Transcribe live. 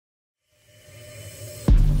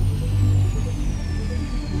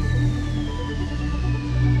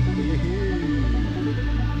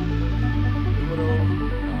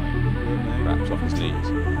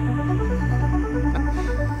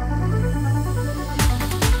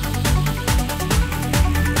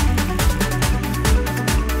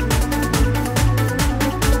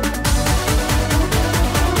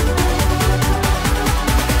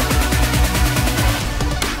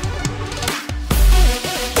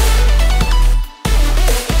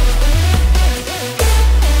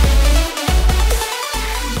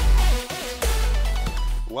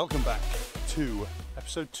to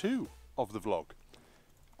episode 2 of the vlog,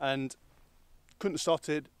 and couldn't have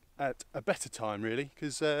started at a better time really,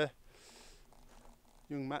 because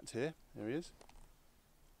young Matt's here. There he is.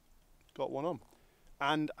 Got one on,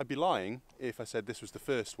 and I'd be lying if I said this was the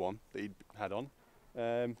first one that he'd had on.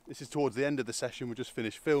 This is towards the end of the session. We just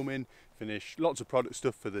finished filming, finished lots of product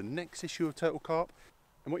stuff for the next issue of Total Carp.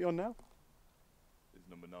 And what are you on now? This is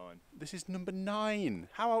number 9. This is number 9.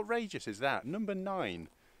 How outrageous is that? Number 9.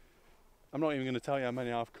 I'm not even going to tell you how many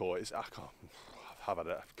I've caught. I've had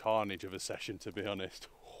a carnage of a session, to be honest.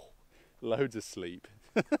 Loads of sleep.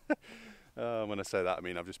 When I say that, I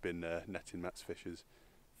mean I've just been netting Matt's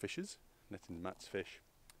netting Matt's fish,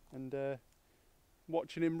 and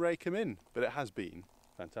watching him rake them in. But it has been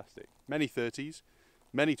fantastic. Many 30s,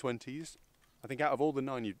 many 20s. I think out of all the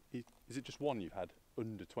 9, is it just one you've had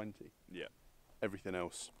under 20? Yeah. Everything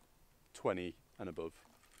else 20 and above.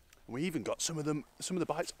 And we even got some of the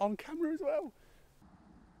bites on camera as well.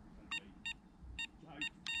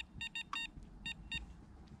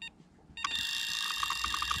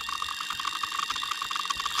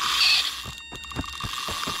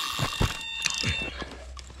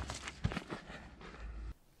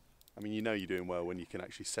 I mean, you know you're doing well when you can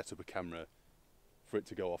actually set up a camera for it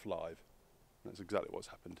to go off live. That's exactly what's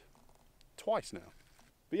happened. Twice now.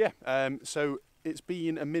 But yeah, so it's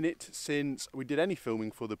been a minute since we did any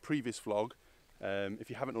filming for the previous vlog. If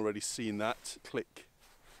you haven't already seen that, click,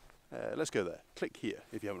 let's go there. Click here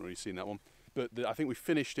if you haven't already seen that one. But I think we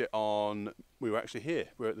finished it on, we were actually here.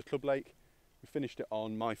 We were at the club lake. We finished it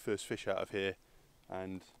on my first fish out of here.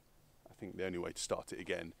 And I think the only way to start it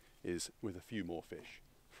again is with a few more fish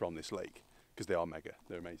from this lake, because they are mega.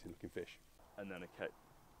 They're amazing looking fish. And then it's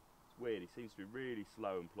weird, he seems to be really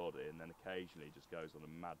slow and ploddy, and then occasionally he just goes on a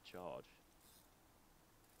mad charge.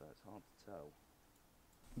 So it's hard to tell.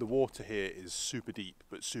 The water here is super deep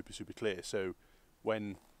but super clear, so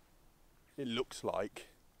when it looks like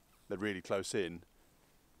they're really close in,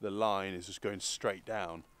 the line is just going straight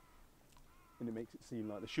down, and it makes it seem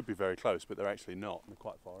like they should be very close, but they're actually not. They're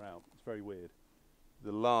quite far out. It's very weird.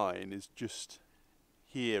 The line is just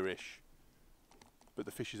here-ish, but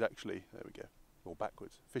the fish is actually, there we go, all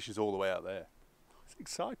backwards. Fish is all the way out there. It's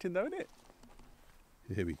exciting though, isn't it?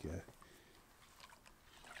 Here we go.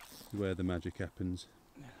 Where the magic happens.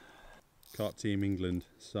 Carp Team England,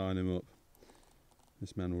 sign him up.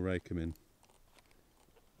 This man will rake him in.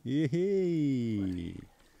 Yee-hee!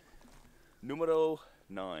 Numero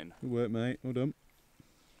 9. Good work, mate. Well done.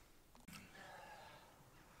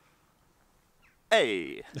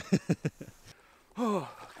 Hey! Oh,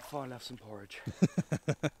 I can finally have some porridge.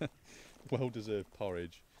 Well-deserved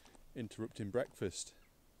porridge, interrupting breakfast.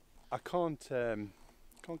 I can't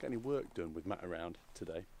get any work done with Matt around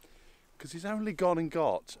today, because he's only gone and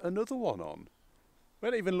got another one on. We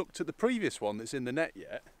haven't even looked at the previous one that's in the net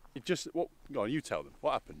yet. It just, go on, you tell them,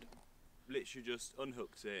 what happened? Literally just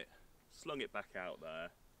unhooked it, slung it back out there,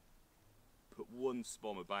 put one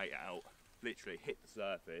spom of bait out, literally hit the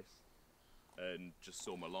surface, and just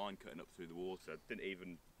saw my line cutting up through the water. Didn't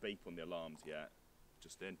even beep on the alarms yet.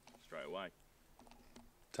 Just in, straight away.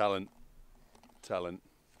 Talent. And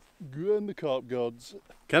the carp gods.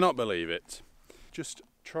 Cannot believe it. Just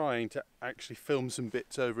trying to actually film some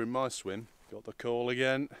bits over in my swim. Got the call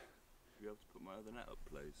again. Will you be able to put my other net up,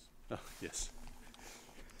 please? Oh, yes.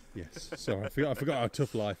 Yes, sorry, I forgot how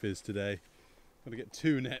tough life is today. Got to get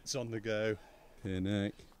 2 nets on the go. Here,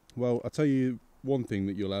 Nick. Well, I'll tell you one thing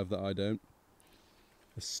that you'll have that I don't.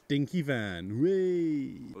 A stinky van.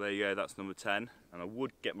 Whee! Well, there you go, that's number 10. And I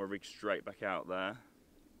would get my rig straight back out there,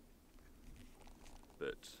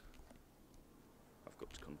 but I've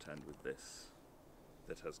got to contend with this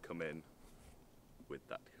that has come in with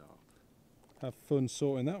that carp. Have fun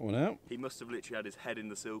sorting that one out. He must have literally had his head in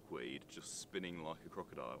the silkweed, just spinning like a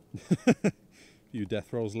crocodile. A few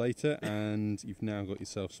death rolls later, and you've now got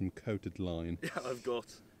yourself some coated line. Yeah, I've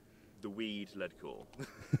got the weed lead core.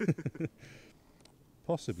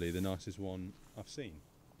 Possibly the nicest one I've seen.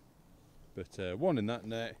 But one in that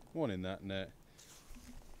net, one in that net.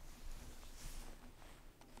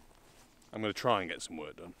 I'm going to try and get some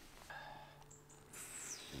work done.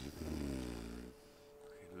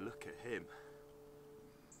 Look at him.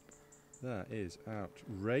 That is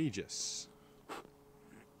outrageous.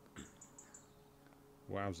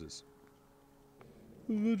 Wowzers.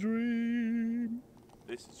 The dream.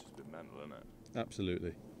 This has just been mental, isn't it?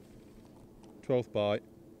 Absolutely. 12th bite.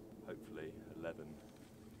 Hopefully 11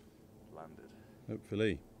 landed.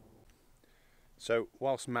 Hopefully. So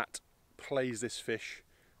whilst Matt plays this fish,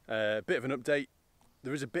 a bit of an update.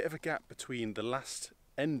 There is a bit of a gap between the last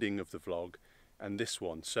ending of the vlog and this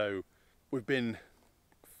one. So we've been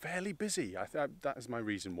fairly busy. That is my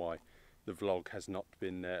reason why the vlog has not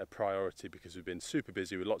been a priority, because we've been super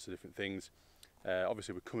busy with lots of different things.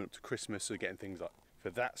 Obviously we're coming up to Christmas, so getting things like for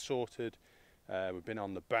that sorted. We've been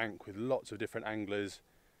on the bank with lots of different anglers.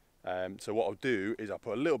 So what I'll do is I'll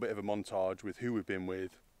put a little bit of a montage with who we've been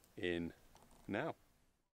with in now.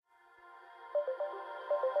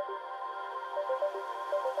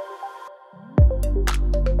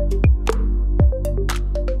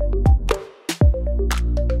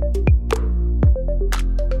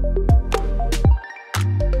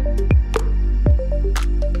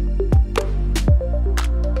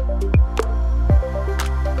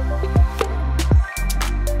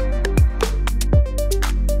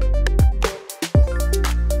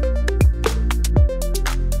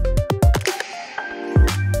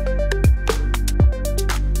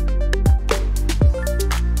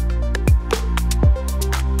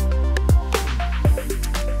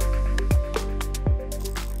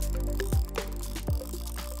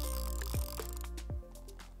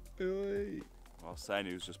 I was saying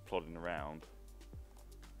he was just plodding around.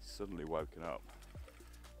 He's suddenly woken up.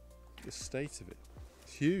 The state of it.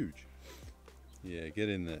 It's huge. Yeah, get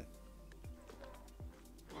in there.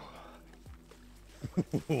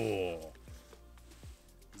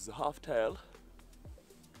 He's a half tail.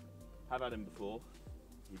 Have had him before.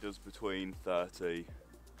 He does between 30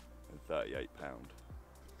 and 38 pound.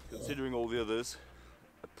 Considering all the others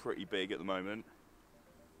are pretty big at the moment,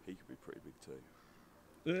 he could be pretty big too.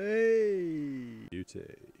 Hey!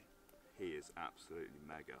 Beauty. He is absolutely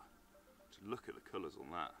mega. Just look at the colours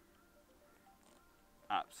on that.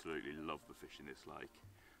 Absolutely love the fish in this lake.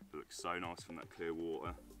 It looks so nice from that clear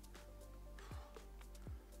water.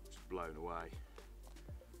 Just blown away.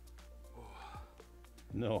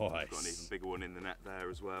 Nice. Got an even bigger one in the net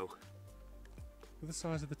there as well. With the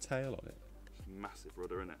size of the tail on it. Just massive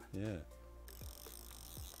rudder, isn't it? Yeah.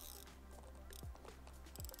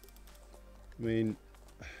 I mean,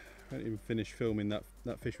 I haven't even finished filming that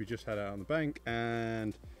fish we just had out on the bank,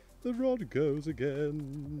 and the rod goes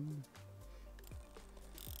again.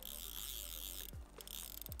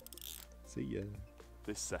 See ya.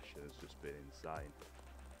 This session has just been insane.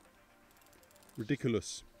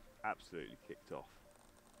 Ridiculous. Absolutely kicked off.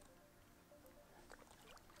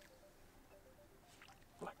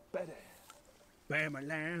 Black Betty. Bam a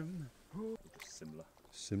lamb. Just similar.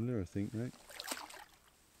 Similar, I think, right?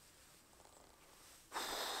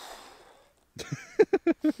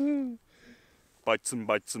 Bites and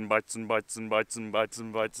bites and bites and bites and bites and bites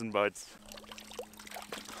and bites and bites.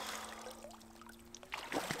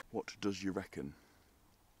 What does you reckon?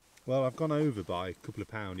 Well, I've gone over by a couple of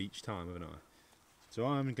pounds each time, haven't I? So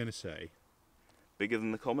I'm going to say... Bigger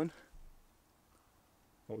than the common?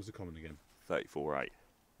 What was the common again? 34.8.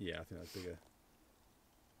 Yeah, I think that's bigger.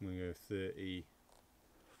 I'm going to go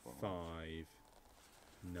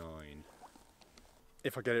 35.9.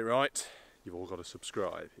 If I get it right, you've all got to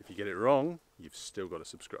subscribe. If you get it wrong, you've still got to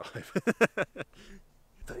subscribe.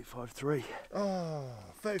 35.3. Oh,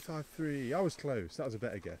 35.3. I was close. That was a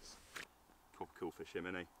better guess. Proper cool fish him,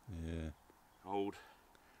 isn't he? Yeah. Old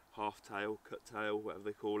half tail, cut tail, whatever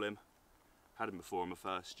they call him. Had him before in my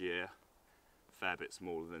first year. A fair bit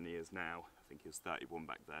smaller than he is now. I think he was 31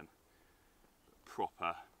 back then. But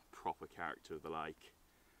proper character of the lake.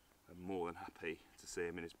 I'm more than happy to see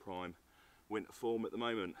him in his prime winter form at the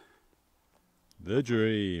moment. The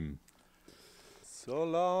dream. So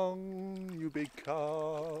long, you big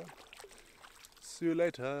carp. See you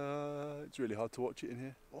later. It's really hard to watch it in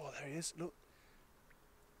here. Oh, there he is. Look.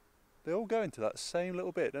 They all go into that same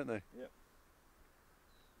little bit, don't they? Yep.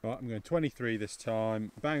 Right, I'm going 23 this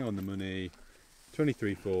time. Bang on the money.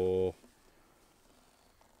 23.4.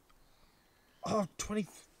 Oh,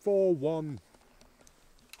 24.1.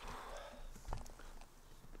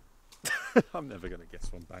 I'm never going to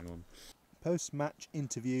guess one bang on. Post-match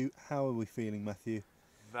interview. How are we feeling, Matthew?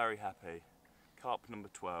 Very happy. Carp number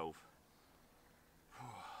 12. I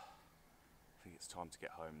think it's time to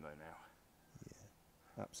get home though now.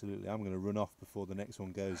 Yeah, absolutely. I'm going to run off before the next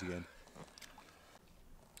one goes again.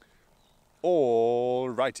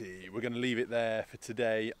 Alrighty, we're going to leave it there for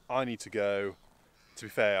today. I need to go. To be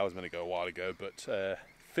fair, I was meant to go a while ago, but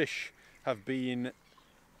fish have been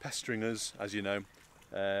pestering us, as you know.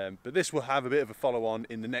 But this will have a bit of a follow-on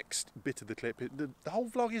in the next bit of the clip. The whole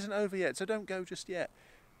vlog isn't over yet, so don't go just yet.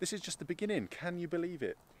 This is just the beginning. Can you believe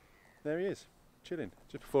it? There he is, chilling,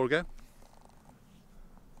 just before I go.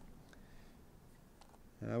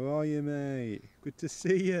 How are you, mate? Good to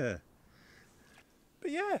see you.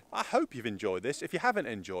 But yeah, I hope you've enjoyed this. If you haven't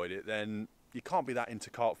enjoyed it, then you can't be that into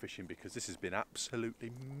carp fishing, because this has been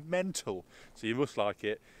absolutely mental. So you must like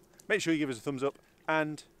it. Make sure you give us a thumbs up,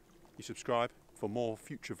 and you subscribe for more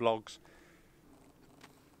future vlogs.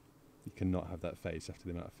 You cannot have that face after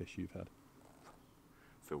the amount of fish you've had.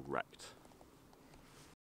 Feel wrecked.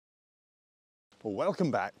 Well, welcome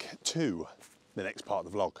back to the next part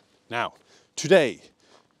of the vlog. Now, today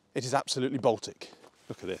it is absolutely Baltic.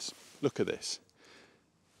 Look at this. Look at this.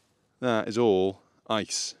 That is all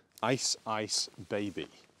ice. Ice, ice, baby.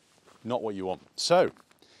 Not what you want. So,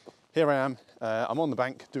 here I am. I'm on the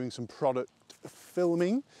bank doing some product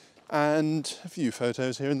filming and a few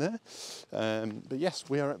photos here and there. But yes,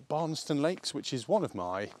 we are at Barnston Lakes, which is one of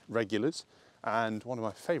my regulars and one of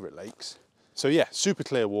my favourite lakes. So yeah, super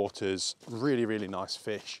clear waters, really, really nice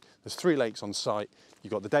fish. There's 3 lakes on site.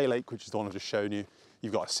 You've got the day lake, which is the one I've just shown you.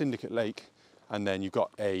 You've got a syndicate lake, and then you've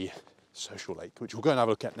got a social lake, which we'll go and have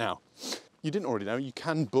a look at now. You didn't already know, you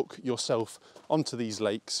can book yourself onto these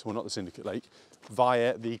lakes, well not the syndicate lake,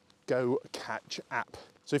 via the Go Catch app.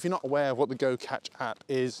 So if you're not aware of what the Go Catch app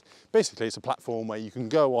is, basically it's a platform where you can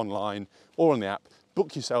go online or on the app,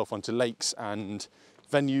 book yourself onto lakes and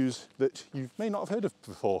venues that you may not have heard of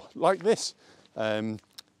before, like this.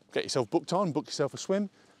 Get yourself booked on, book yourself a swim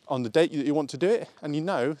on the date that you want to do it, and you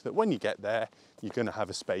know that when you get there, you're going to have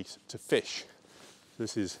a space to fish.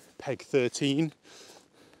 This is peg 13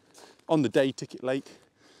 on the day ticket lake,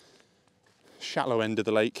 shallow end of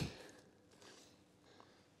the lake.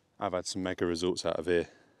 I've had some mega results out of here,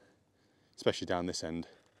 especially down this end.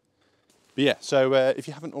 But yeah, so if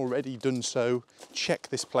you haven't already done so, check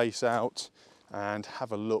this place out and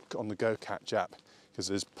have a look on the Go Catch app, because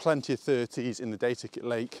there's plenty of 30s in the day ticket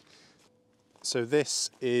lake. So this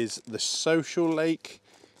is the social lake.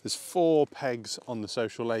 There's 4 pegs on the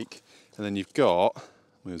social lake, and then you've got,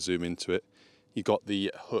 I'm going to zoom into it, you've got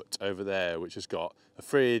the hut over there, which has got a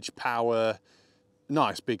fridge, power,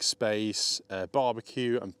 nice big space,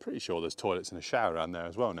 barbecue. I'm pretty sure there's toilets and a shower around there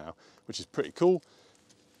as well now, which is pretty cool.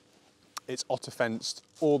 It's otter fenced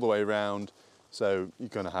all the way around, so you're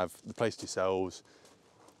going to have the place to yourselves.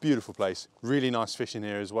 Beautiful place, really nice fishing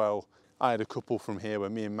here as well. I had a couple from here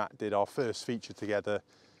when me and Matt did our first feature together,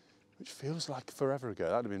 which feels like forever ago.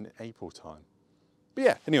 That would have been April time. But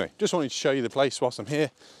yeah, anyway, just wanted to show you the place whilst I'm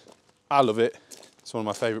here. I love it. It's one of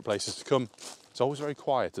my favourite places to come. It's always very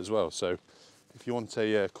quiet as well, so if you want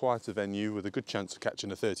a quieter venue with a good chance of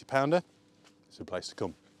catching a 30-pounder, it's a place to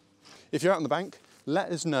come. If you're out on the bank,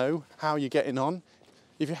 let us know how you're getting on.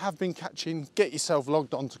 If you have been catching, get yourself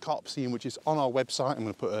logged on to Carp Scene, which is on our website. I'm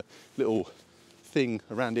going to put a little thing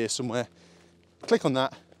around here somewhere. Click on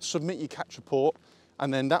that, submit your catch report,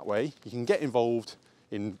 and then that way you can get involved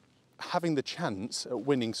in having the chance at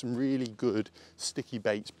winning some really good sticky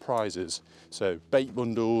bait prizes. So bait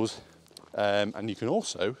bundles, and you can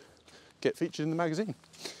also get featured in the magazine.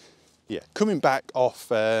 Yeah, coming back off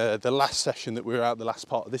the last session that we were out, the last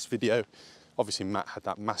part of this video, obviously Matt had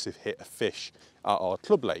that massive hit of fish at our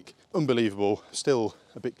club lake. Unbelievable, still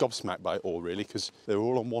a bit gobsmacked by it all really, because they were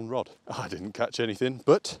all on one rod. I didn't catch anything,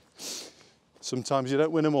 but sometimes you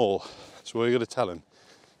don't win them all. That's what you got to tell him.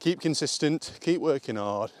 Keep consistent, keep working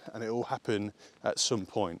hard, and it will happen at some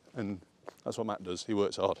point. And that's what Matt does, he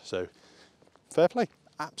works hard. So fair play,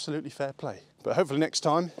 absolutely fair play. But hopefully next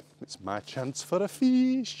time, it's my chance for a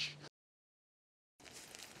fish.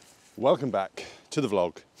 Welcome back to the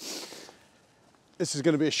vlog. This is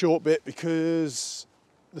going to be a short bit because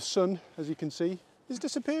the sun, as you can see, is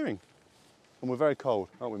disappearing. And we're very cold,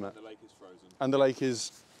 aren't we, Matt? The lake is frozen. And the lake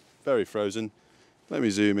is very frozen. Let me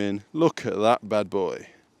zoom in. Look at that bad boy.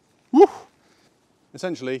 Woo!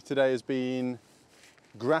 Essentially, today has been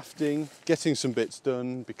grafting, getting some bits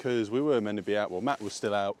done, because we were meant to be out, well, Matt was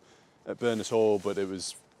still out at Burness Hall, but it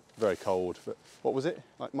was very cold. But what was it?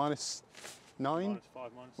 Like -9? -5,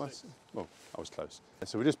 -6. Well, I was close.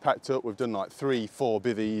 So we just packed up, we've done like 3-4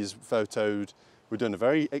 bivvies, photoed. We've done a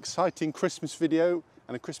very exciting Christmas video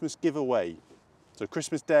and a Christmas giveaway. So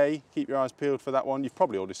Christmas Day, keep your eyes peeled for that one. You've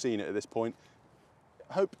probably already seen it at this point.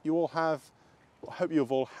 I hope you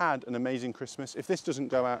have all had an amazing Christmas. If this doesn't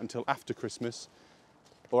go out until after Christmas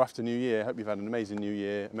or after New Year, I hope you've had an amazing New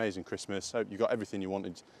Year, amazing Christmas. Hope you got everything you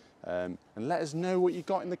wanted. And let us know what you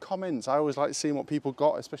got in the comments. I always like seeing what people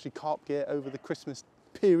got, especially carp gear over the Christmas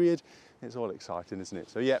period. It's all exciting, isn't it?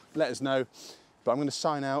 So yeah, let us know. But I'm going to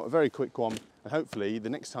sign out, a very quick one. And hopefully the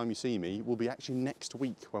next time you see me will be actually next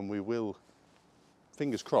week, when we will,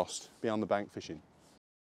 fingers crossed, be on the bank fishing.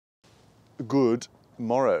 Good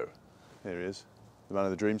morrow. Here he is, the man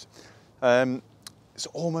of the dreams. It's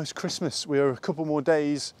almost Christmas. We are a couple more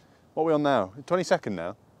days. What are we on now? 22nd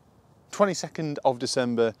now? 22nd of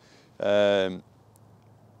December. Got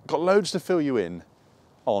loads to fill you in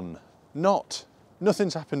on. Not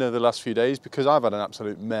Nothing's happened over the last few days because I've had an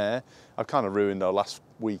absolute mare. I've kind of ruined our last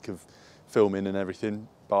week of filming and everything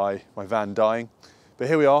by my van dying. But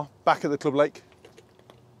here we are, back at the Club Lake.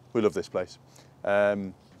 We love this place.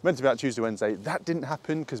 Meant to be out Tuesday, Wednesday. That didn't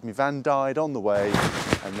happen because my van died on the way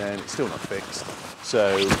and then it's still not fixed.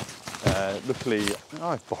 So luckily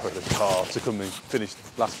I've borrowed a car to come and finish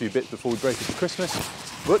the last few bits before we break it for Christmas.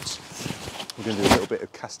 But we're going to do a little bit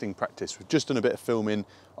of casting practice. We've just done a bit of filming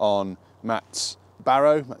on Matt's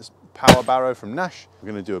barrow, Matt's power barrow from Nash.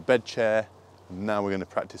 We're going to do a bed chair and now we're going to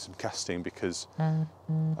practice some casting because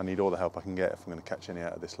I need all the help I can get if I'm going to catch any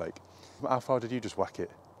out of this lake. How far did you just whack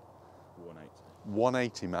it? 180.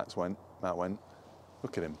 180 Matt went.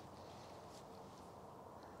 Look at him.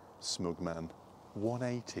 Smug man.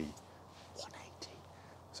 180. 180.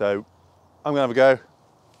 So I'm going to have a go.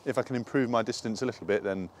 If I can improve my distance a little bit,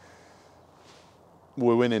 then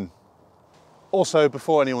we're winning. Also,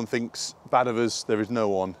 before anyone thinks bad of us, there is no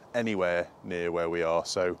one anywhere near where we are,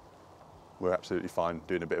 so we're absolutely fine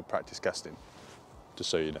doing a bit of practice casting, just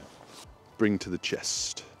so you know. Bring to the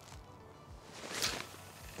chest.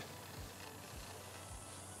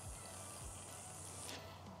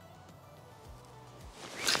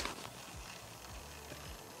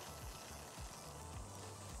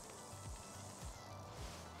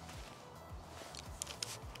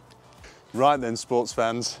 Right then, sports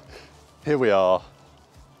fans, here we are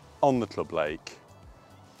on the Club Lake,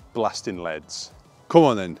 blasting leads. Come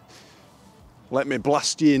on then, let me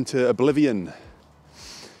blast you into oblivion.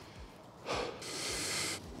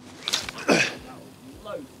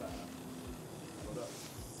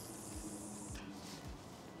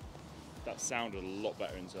 That sounded a lot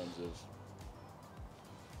better in terms of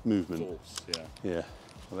Movement. force, yeah. Yeah,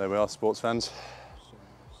 well there we are, sports fans.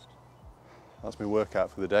 That's my workout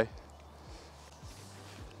for the day.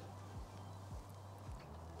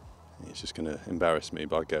 He's just going to embarrass me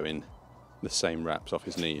by going the same wraps off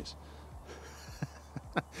his knees.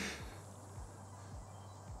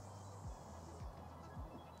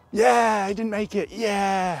 Yeah, I didn't make it,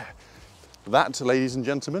 yeah! That, ladies and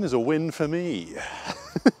gentlemen, is a win for me.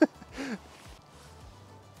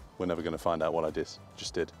 We're never going to find out what I just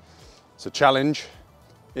did. So challenge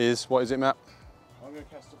is, what is it, Matt? I'm going to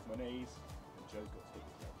cast off my knees and Joe's got to hit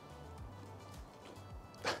his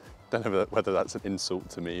head. Don't know whether that's an insult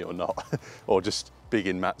to me or not, or just big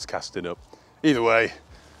in Matt's casting up. Either way,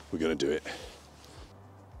 we're going to do it.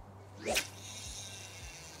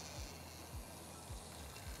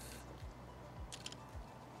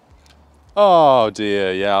 Oh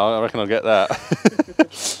dear, yeah, I reckon I'll get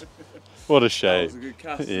that. What a shame. That was a good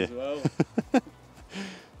cast Yeah. as well.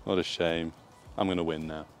 What a shame. I'm going to win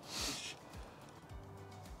now.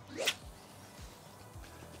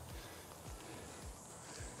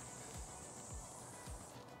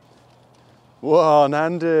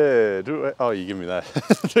 One-handed. Oh, you give me that. I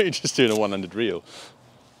thought you were just doing a one-handed reel.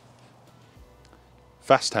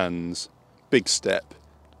 Fast hands, big step,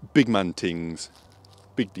 big man tings,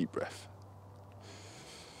 big deep breath.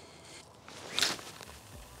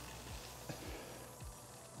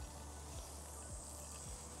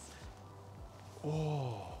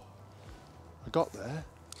 Oh, I got there.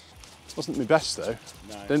 Wasn't my best though.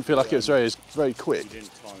 No, Didn't feel like it was very quick. You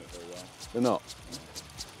didn't time it very well. They're not.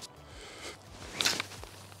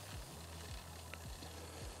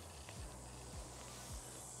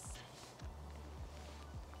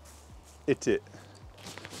 Hit it.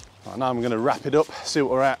 Right, now I'm going to wrap it up, see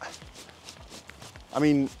what we're at. I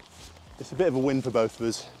mean, it's a bit of a win for both of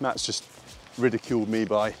us. Matt's just ridiculed me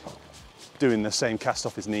by doing the same cast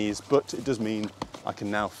off his knees, but it does mean I can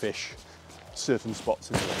now fish certain spots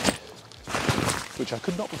in the lake, which I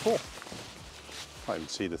could not before. I can't even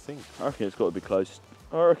see the thing. I reckon it's got to be close.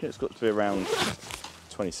 I reckon it's got to be around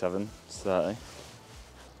 27, 30.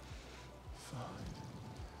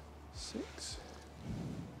 6,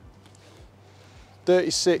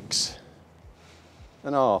 36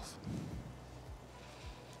 and a half.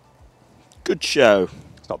 Good show.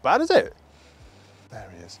 It's not bad, is it?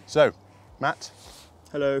 There he is. So, Matt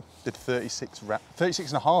Hello. did 36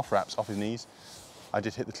 and a half wraps off his knees. I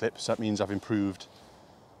did hit the clip, so that means I've improved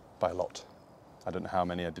by a lot. I don't know how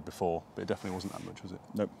many I did before, but it definitely wasn't that much, was it?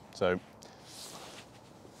 Nope. So,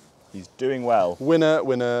 He's doing well. winner,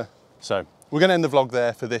 winner. So, we're going to end the vlog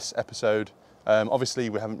there for this episode. Obviously,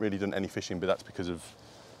 we haven't really done any fishing, but that's because of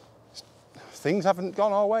things haven't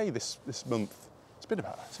gone our way this month.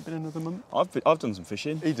 Has it been another month? I've done some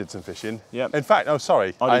fishing. He did some fishing. Yep. In fact, oh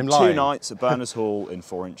sorry, I I'm did lying. 2 nights at Berners Hall in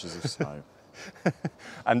 4 inches of snow.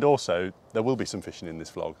 And also, there will be some fishing in this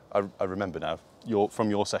vlog. I remember now. From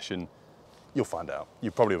your session, you'll find out.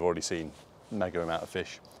 You probably have already seen mega amount of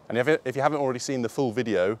fish. And if you haven't already seen the full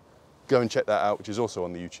video, go and check that out, which is also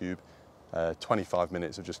on the YouTube. 25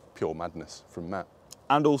 minutes of just pure madness from Matt.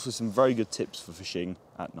 And also some very good tips for fishing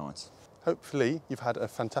at night. Hopefully you've had a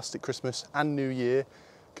fantastic Christmas and New Year,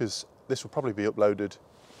 because this will probably be uploaded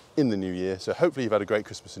in the new year. So hopefully you've had a great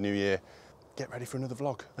Christmas and New Year. Get ready for another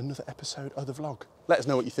vlog, another episode of the vlog. Let us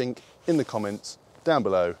know what you think in the comments down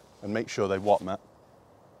below, and make sure they what, Matt?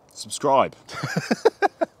 Subscribe.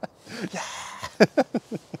 Yeah.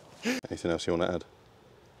 Anything else you want to add?